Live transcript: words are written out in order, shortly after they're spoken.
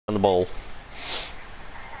ball.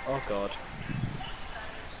 Oh god.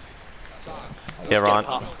 Yeah, Ryan.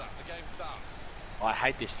 Oh, I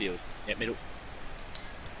hate this field. Yeah, middle.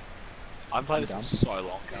 I've played this for so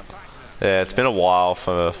long. Yeah, it's been a while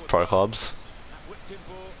for pro clubs.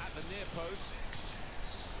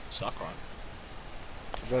 Suck, right?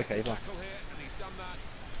 Enjoy keeper.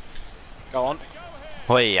 Go on.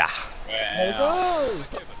 Oh yeah. Wow.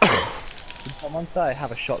 Did someone say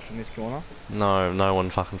have a shot from this corner? No, no one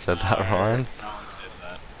fucking said that, Ryan. No one said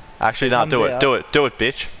that. Actually, no, do it, do it, do it,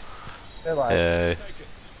 bitch. Yeah.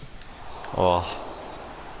 Oh.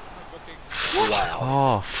 Fuck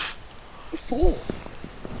off.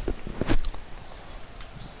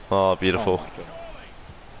 Oh, beautiful.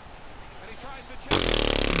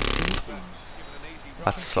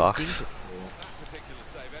 That sucked.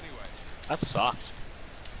 That sucked.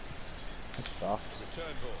 That sucked.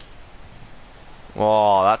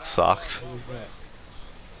 Oh, that sucked.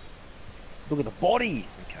 Look at the body!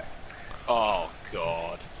 Okay. Oh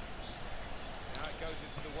god.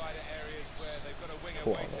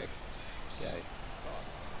 Poor yeah.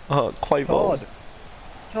 Oh, Quavo. God!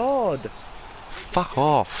 God! Fuck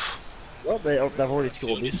off. Well, they've already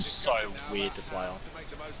scored This is this. so weird to play on.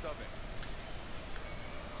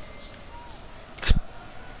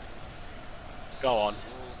 Go on.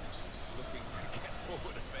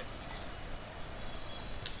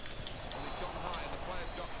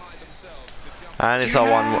 And it's a a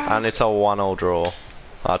 1-all draw.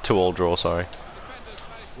 2-all draw, sorry.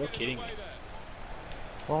 You're kidding me.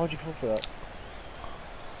 Why would you call for that?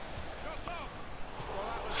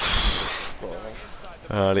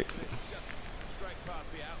 Early.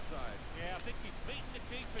 Yeah, I think he's beaten the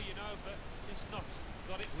keeper, you know, but just not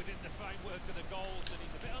got it within the framework of the goals, and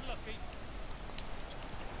he's a bit unlucky.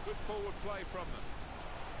 Good forward play from them.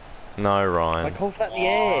 No, I Ryan. called for that in the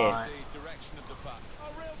air!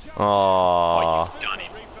 Oh, You've done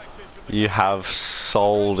him. you have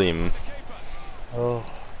sold him. Oh.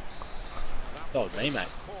 That was me, mate.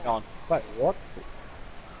 Go on. Wait, what?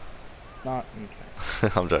 No, okay.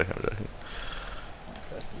 I'm joking, I'm joking.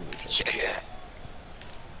 Yeah.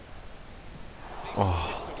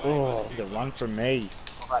 Oh, Oh, the run from me.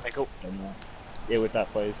 Alright, Nickel. Yeah, with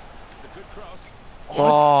that, please.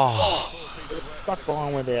 oh, Stuck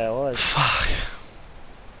behind where they are. fuck.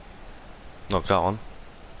 Not go on.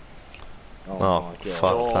 Oh, Oh, my God.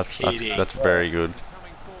 fuck. You're That's kidding. that's very good.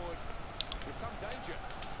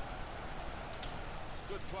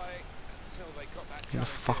 The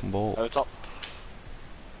fucking ball. Over top.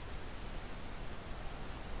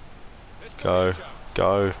 Go,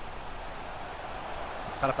 go.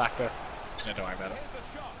 Cut it back, bro. No, don't worry about it.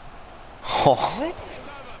 Oh, What?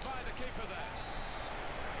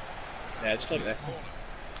 Yeah, just leave it there. Here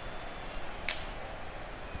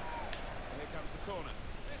comes the corner.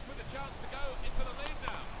 This with a chance to go into the lead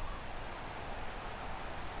now.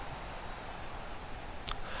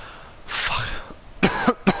 fuck.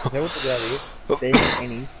 There would be idea. There's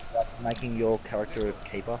any like making your character a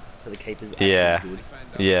keeper, so the keeper's actually Yeah. good.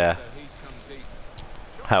 Yeah.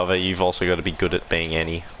 However, you've also got to be good at being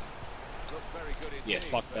any. Yeah,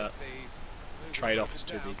 fuck that. Trade-off is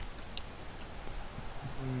too big.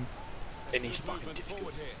 Then he's fucking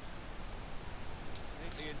difficult.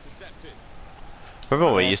 Remember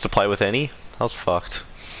when we used to play with any? That was fucked.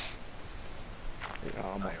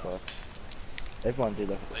 Oh, myself. Everyone did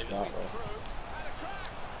that at the start, though.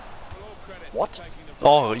 What?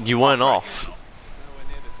 Oh, you weren't off.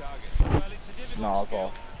 No, I was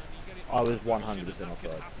off. I was 100%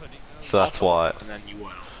 offside. So that's why. And then you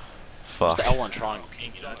weren't. Fuck. Just the L1 triangle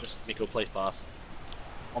king, you know, just Nickel, please pass.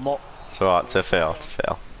 I'm not. It's alright, it's a foul, it's a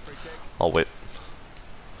foul. I'll whip.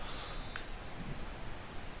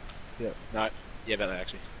 Yep. No, yeah, about that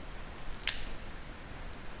actually.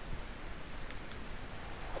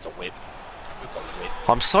 That's a whip. That's a whip.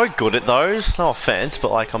 I'm so good at those, no offense,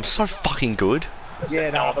 but like, I'm so fucking good. Yeah,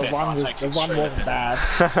 no, the one wasn't bad.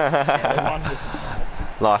 Yeah, the one was bad.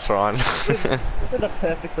 Nice, Ryan. This is a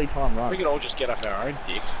perfectly timed We run. could all just get up our own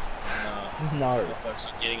dicks and No, focus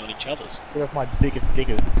on getting on each other's. one of my biggest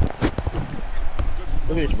diggers.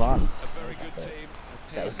 Look at this run. A very good team.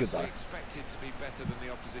 That was good, though. Expected to be better than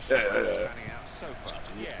the opposition. Yeah. Panning out so far.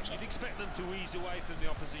 Yeah, you'd expect them to ease away from the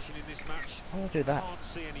opposition in this match. Why would I do that? Can't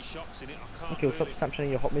see any shocks in it. I can't. Okay, well, stop snapshotting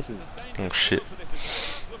your hot misses. Oh shit. Looking good and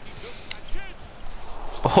shoots.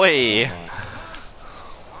 Oi! I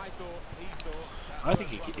thought he thought. I think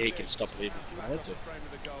he can stop it even if he wanted to. Frame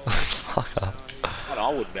of the goal. Sucker. I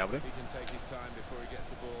wouldn't be able to. He can take his time before he gets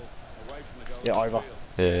the ball away from the goal. Yeah, over.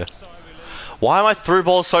 Yeah. Why am I through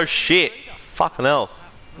ball so shit? Fucking hell.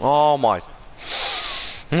 Oh my.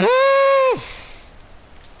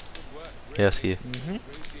 Yes, here. Mm-hmm.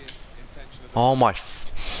 Oh my.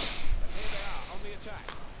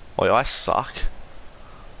 Wait, I suck.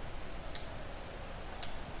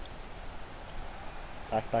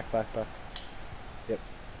 Back. Yep.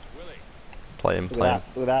 Play him, Look play him. at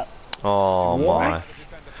that. Look at that. Oh my. What?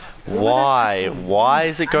 Why? Why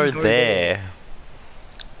does it go Go there?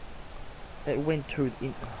 It went to in.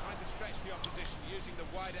 Trying to stretch the opposition using the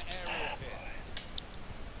wider areas here.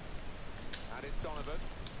 And it's Donovan.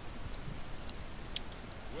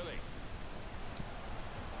 Willy.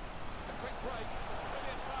 It's a quick break.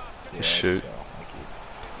 Brilliant pass. Can he Shoot.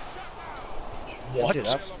 What? Did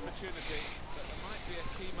that. real opportunity, but there might be a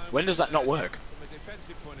key moment When does that not work? from a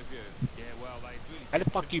defensive point of view? Yeah, well, they really How the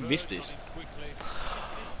fuck do you miss this? quickly.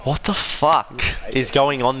 What the fuck is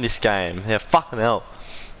going on this game? Yeah, fucking hell.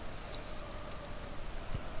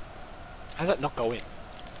 How's that not go in? It's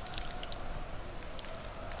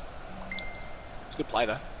a good play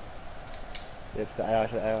though. Yep, it's the AR,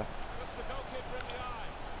 it's the AR. Looks the goalkeeper in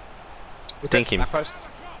the eye. Dink him. Back post.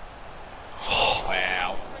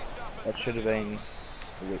 Wow. That should have been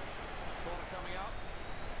a whip. Corner coming up.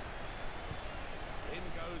 In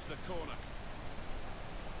goes the corner.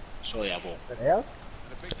 Surely our ball. Is that ours?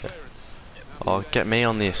 And a big clearance. Oh, get me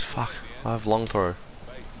on this. Fuck. I have long throw.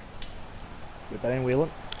 Bates. With that in Whelan.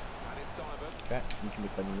 And it's Donovan. Okay, you can be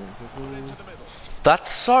playing Ball in into the middle. That's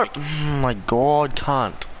so. Oh my god,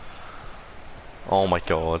 can't. Oh my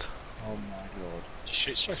god. Oh my god. You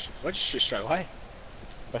shoot straight. Why'd you shoot straight away?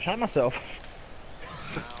 I shot myself.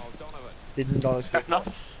 Now Donovan. Didn't know. Fair enough.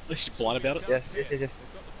 At least you're blind about it. Yes.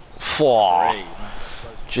 Whoa. Three.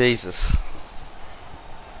 Jesus.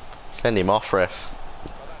 Send him off, ref.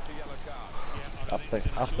 Well, that's a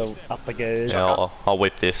yellow card. Up the goes. Yeah, I'll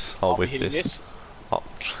whip this. I'll whip hitting this. Oh.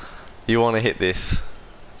 You want to hit this?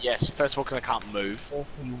 Yes. First of all, because I can't move. Also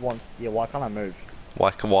you want. Yeah, why can't I move?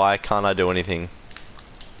 Why can't I do anything?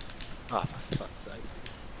 Ah, for fuck's sake.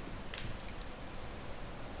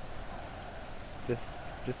 Just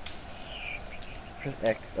press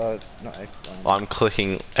X. Oh, it's not X. I'm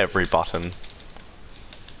clicking every button.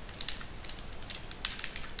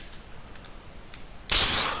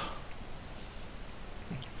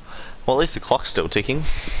 Well, at least the clock's still ticking.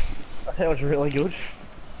 That was really good.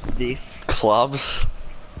 This. Clubs.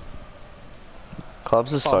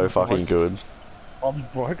 Clubs are so fucking good. I'm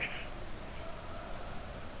broke.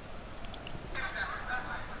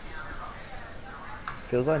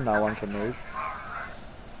 Feels like no one can move.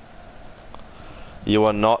 You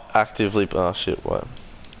are not actively. Oh shit! What?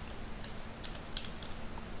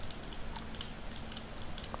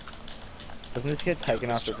 Doesn't this get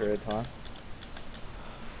taken after a period of time?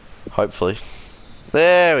 Hopefully.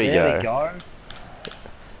 There we There go. we go.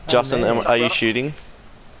 Justin, Oh, are you shooting?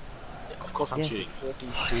 Of course I'm yes, shooting. of course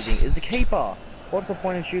I'm shooting. It's a keeper. What's the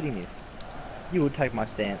point of shooting this? You would take my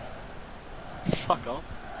stance. Fuck off.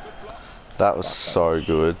 That was so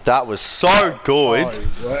good. That was so good.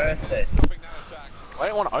 Oh, worth it. I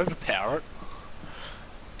don't want to overpower it.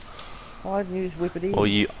 Why didn't you just whip it in? Or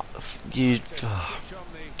you.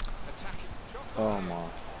 Oh my.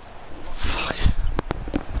 Fuck.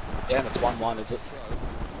 Yeah, it's 1-1, is it?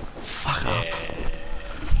 Fuck up.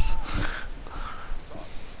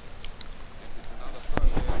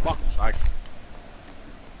 Fuck, sake.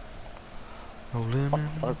 No lemon.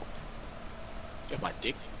 Fuck. Get my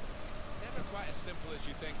dick. Never quite as simple as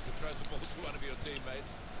you think to throw the ball to one of your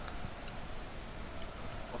teammates.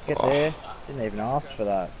 Get there. Didn't even ask for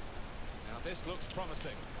that. Now this looks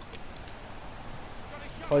promising.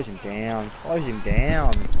 Close him down. Close him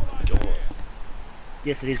down.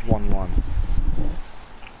 Yes, it is 1-1. He can't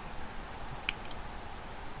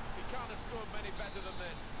have scored many better than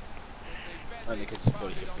this. Only because it's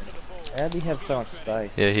 40. How do you have so much space?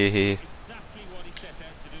 Yeah, here. Exactly what he set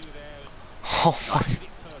out to do there. Oh my. Did it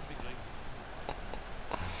perfectly.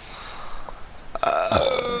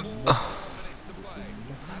 4 minutes to play.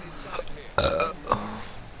 And inside here.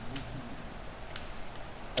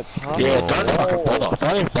 It's hard. Yeah, Oh. don't fucking bother.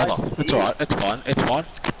 Don't even bother. It's alright, it's fine, it's fine.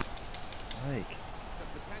 Like, Some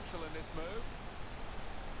potential in this move.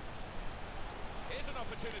 Here's an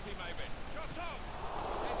opportunity maybe. Shots on.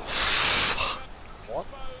 what?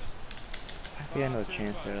 I think I know a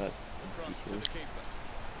chance there. Like, ridiculous.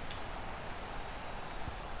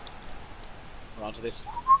 We're on to this.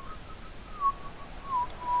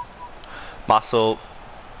 Muscle.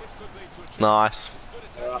 Nice.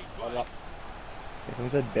 Alright, hold up. Yeah,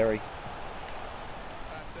 someone said Berry.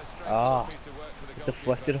 Ah, it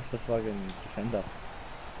deflected off the fucking defender.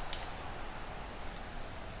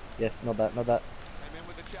 Yes, not that. I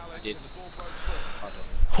did.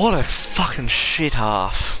 What a fucking shit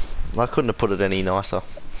half. I couldn't have put it any nicer.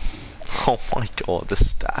 Oh my god, the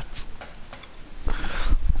stats.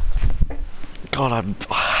 God,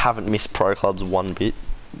 I haven't missed pro clubs one bit.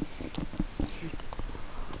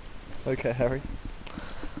 Okay, Harry.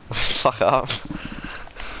 Fuck up.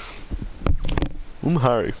 I'm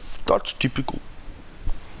Harry. That's typical.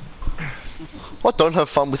 I don't have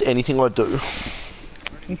fun with anything I do.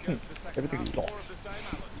 Everything sucks.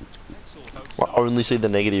 I only see the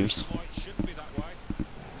negatives.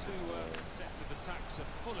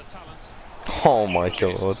 Oh my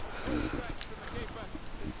god.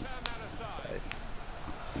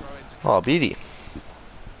 Oh, beauty.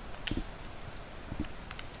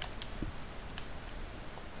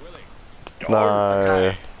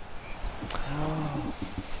 No.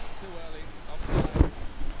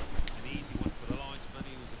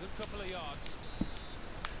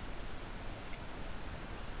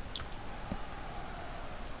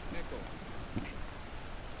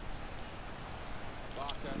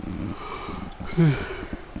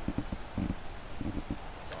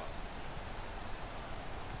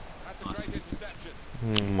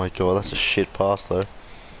 Oh my god, that's a shit pass though.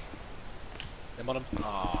 Them on him.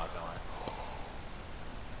 Ah,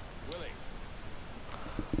 Willy.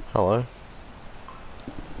 Hello.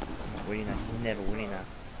 He's winning that. He's never winning that.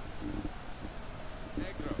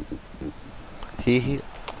 He.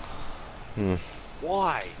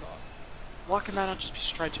 why? Why can that not just be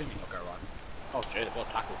straight to me? I'll go right. Oh, gee, what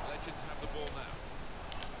tackle? Legends have the ball now.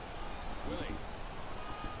 Willy.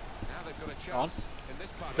 Now they've got a chance in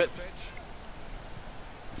this part of the pitch.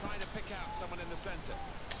 Trying to pick out someone in the centre.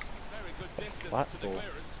 Very good distance to the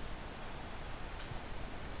clearance.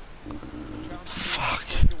 Fuck.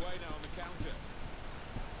 Away now on the counter.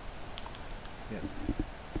 Yeah.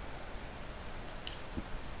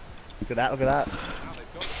 Look at that, look at that. Now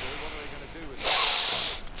they've got the ball, what are they going to do with it?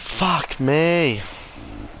 Fuck me. A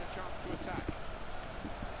chance to attack.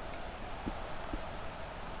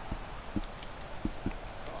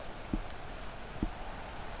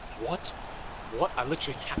 What? What? I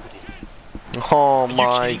literally tackled him. Oh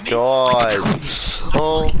my god.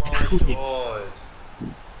 Oh my god.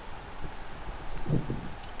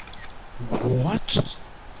 What?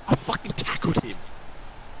 I fucking tackled him.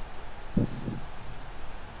 For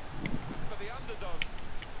the underdogs,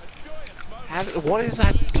 a joyous moment. How, what is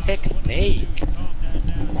that technique? Calm down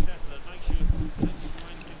now, settle it. Make sure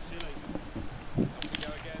Off we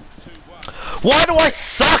go again, 2-1. Why do I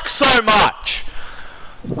suck so much?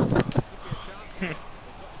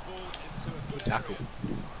 Good tackle.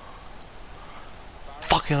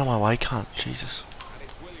 Fuck out of my way, cunt. Jesus.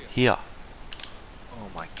 Here. Oh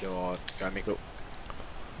my god. Go, Miko.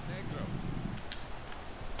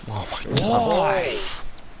 Oh my god. Why?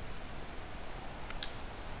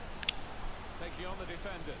 Taking on the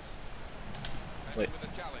defenders. Wait. With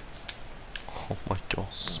a challenge. Oh my god.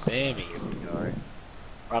 Spammy. No.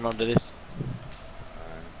 Run onto this.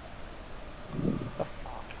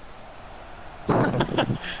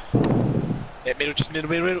 Yeah, middle, just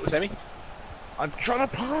middle, Sammy. I'm trying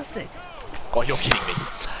to pass it. God, you're kidding me.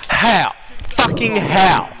 How? Fucking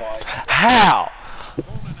how? How?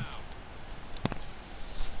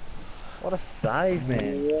 What a save,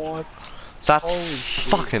 man. What? That's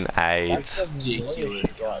fucking AIDS. That's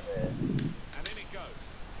ridiculous guy there. And in it goes.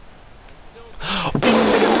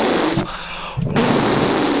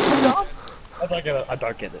 Still I don't get it. I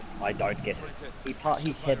don't get it. I don't get it.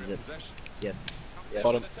 He headed it. Yes. Yes.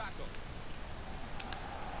 Bottom.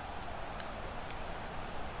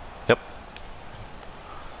 Yep.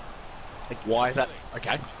 Why is that?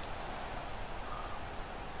 Okay.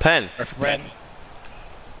 Pen. Red.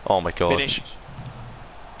 Oh my god. Finish.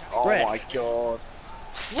 Oh Ref. my god.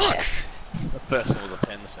 Fuck. The first one was a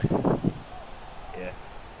pen, the second. Yeah.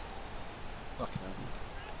 Fucking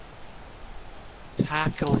hell.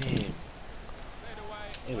 Tackle him.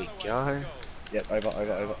 There we go. Yep. Over.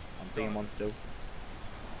 I'm seeing one still.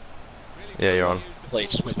 Yeah, you're on.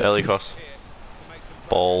 Please, just whip it. Early cross.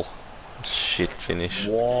 Ball. Shit finish.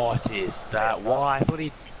 What is that? Why? I thought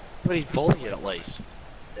he'd volley it at least.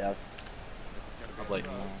 Yeah. Lovely.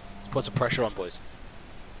 Let's put some pressure on, boys.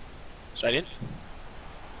 Straight in.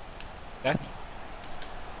 Okay.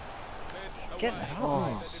 Get that out.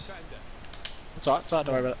 Oh. It's alright, don't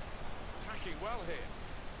worry about it. attacking well here.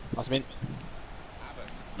 Pass him in.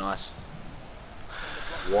 Abbott. Nice.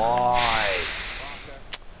 Why?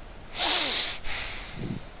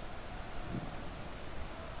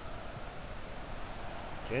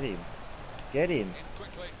 Get him. Get him. In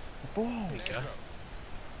quickly. Ball. There we go.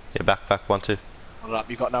 Yeah, back, 1, 2. Hold it up.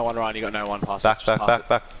 You got no one, Ryan. You got no one. Pass Back, it. back, Just back, pass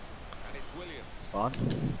back. And it's Williams. It's fine.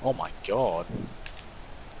 Oh my god. And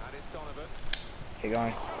it's Donovan. Keep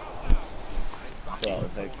going. Well,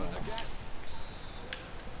 very cool.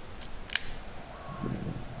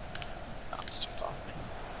 That's too far for me.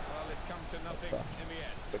 Well, it's come to nothing So, in the end.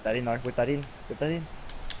 whip that in, though. Whip that in. Whip that in.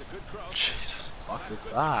 It's a good cross. Jesus. Fuck was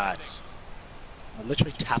that? I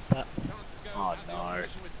literally tapped that. Chance to go Oh at the no.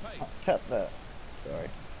 opposition with pace. Tap that. Sorry.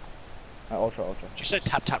 Ultra. Did you say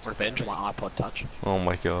tap tap revenge on my iPod Touch? Oh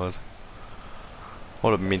my god.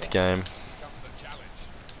 What a mint game. Comes the challenge.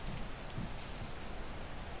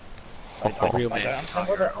 Real I man.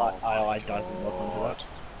 doesn't look onto that.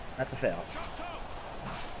 That's a foul.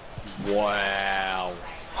 Wow.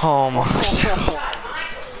 Oh my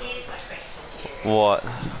Here's my question to you. god. What?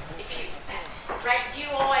 Do you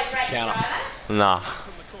always rate your Counter. driver? Nah.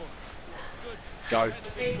 Go.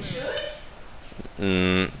 You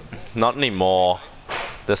should. Not anymore.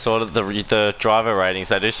 The sort of the driver ratings,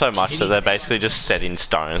 they do so much that they're basically just set in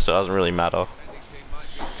stone, so it doesn't really matter.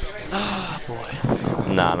 Ah, boy.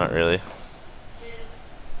 Nah, not really.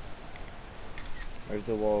 Over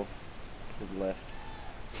the wall to the left.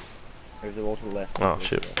 Over the wall to the left. Oh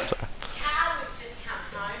shit. Sorry. Car would just come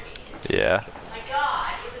home in. Yeah. My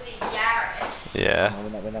God, it was a Yaris. Yeah.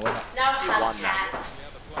 Win that. No won that.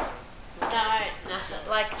 hubcaps. No, nothing.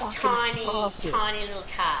 Like tiny little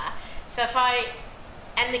car. So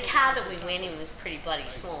and the car that we went in was pretty bloody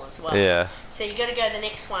small as well. Yeah. So you got to go the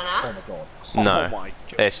next one Oh up. my god. Oh No. my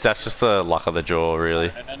god. That's just the luck of the draw, really.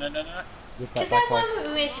 No. Whip Because that that back one way. that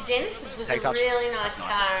we went to Dennis's was Take a us. really nice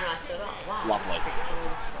car, and I thought, oh wow, Lovely. that's pretty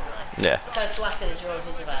cool. Yeah. So it's luck of the draw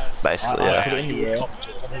who's available. Basically, I yeah. put it in the air.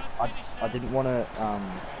 I didn't want to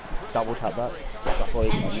double tap that. So I thought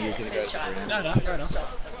And I knew yeah, he was going to go first driver. through. No, fair enough. Stop,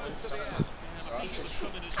 but one stop sign. You should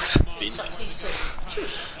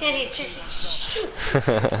Down here, shoot.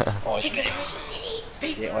 Pick a city.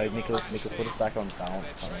 Yeah, wait, Nickel put us back on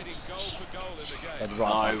balance. Trading goal for goal in the game. That's No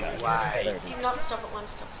right. way. There it is. Do not stop at one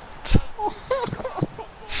stop sign.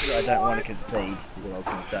 I don't want to concede, is what I was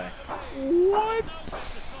going to say. What?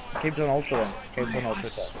 Keep it on ultra then. Keep it on ultra.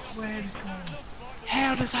 Swear to God.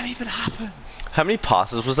 How does that even happen? How many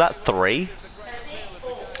passes was that? 3? So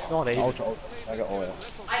therefore, Not even. Ultra. I got oil.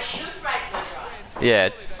 I should rate my driver. Yeah.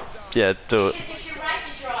 Yeah, do it. Because if you rate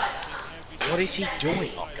the driver, What is he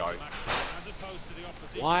doing? Oh, go.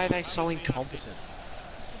 Why are they so incompetent?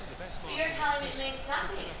 you're telling me it means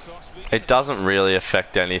nothing. It doesn't really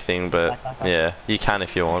affect anything, but yeah, you can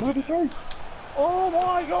if you want. 33. Oh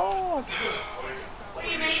my god! What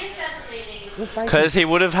do you mean it doesn't mean anything? Because he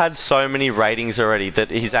would have had so many ratings already that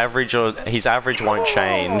his average won't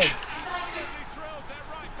change. Because I got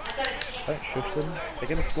a Don't text shush them. They're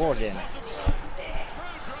going to score again.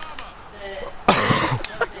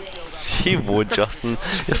 He would, Justin.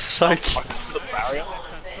 You're so cute. The barrier?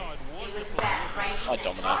 It was about racing I the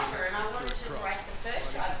dominate. driver, and I wanted to rate the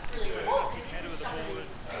first driver really well because he was somebody who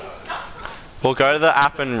stop signs. We'll go to the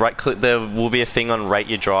app and right click. There will be a thing on rate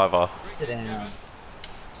your driver. Sit down.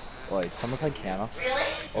 Wait, someone say counter? Really?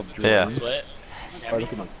 Of Yeah. drones. Swear. Oh,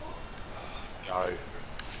 look at me. Go.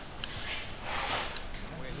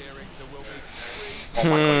 We're hearing there will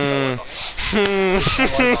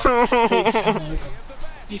be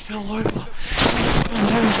He fell over.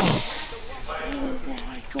 Oh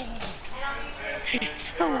my god. He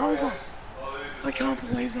fell over. I can't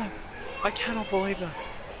believe that. I cannot believe that.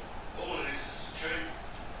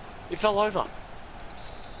 He fell over.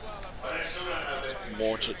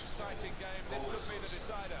 Launch it. exciting game. This could be the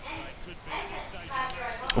decider.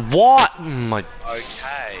 What? My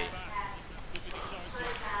Okay.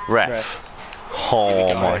 ref.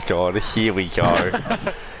 Oh my god, here we go.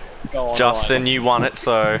 Go on, Justin, you won it,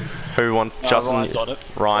 so who wants No, Justin? Ryan's on it.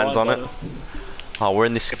 Ryan's on it. Oh, we're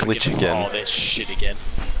in this If we glitch get- again. Oh, there's shit again.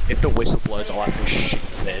 If the whistle blows, I'll have to shit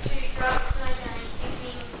the bed. Two drugs, no game,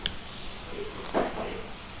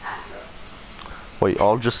 Wait,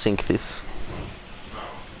 I'll just sync this.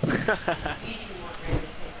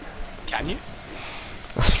 Can you?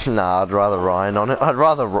 Nah, I'd rather Ryan on it. I'd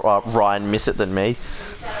rather Ryan miss it than me.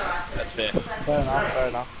 That's fair. Fair enough, fair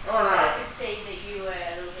enough. So I could see that you were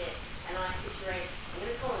a little bit, and I said to Ray, I'm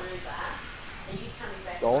going to call an Uber, are you coming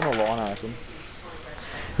back? Go on the line, I reckon.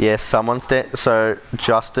 Yeah, someone so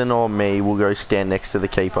Justin or me will go stand next to the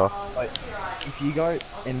keeper. Wait, if you go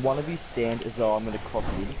and one of you stand as though I'm going to cross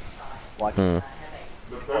in, like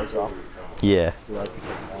close up, Yeah. so I pick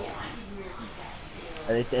it up.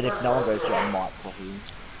 And if no one goes to, I might cross in.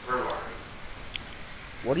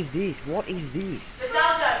 What is this? What is this? But they'll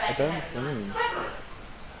go back. I don't understand.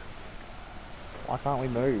 Why can't we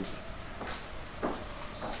move?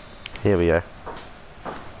 Here we go.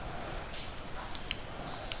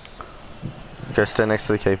 Go stand next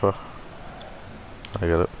to the keeper. I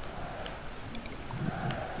got it.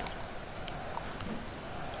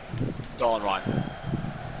 Go on, Ryan.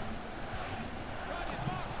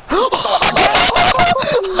 Entirely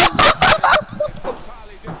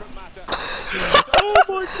different matter. Oh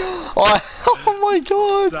my god! Oh my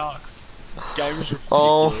god! Sucks. Game is ridiculous.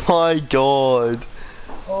 Oh my god!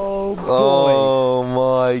 Oh boy. Oh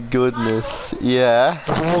my goodness! Yeah.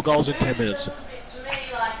 4 goals in 10 minutes. To me,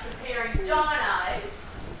 like comparing Domino's.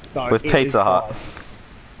 No, With it Pizza is Hut. fine.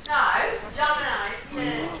 No, Domino's to.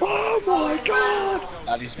 Oh my god!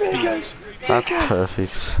 That is big. That's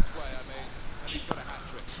perfect.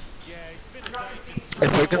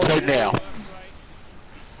 If we can say now.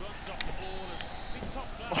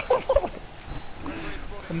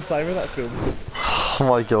 I'm saving that film. Oh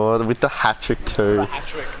my god, with the hat trick too.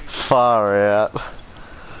 Hat-trick. Far out.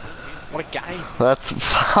 What a game. That's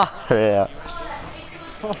far out. It's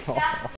disgusting.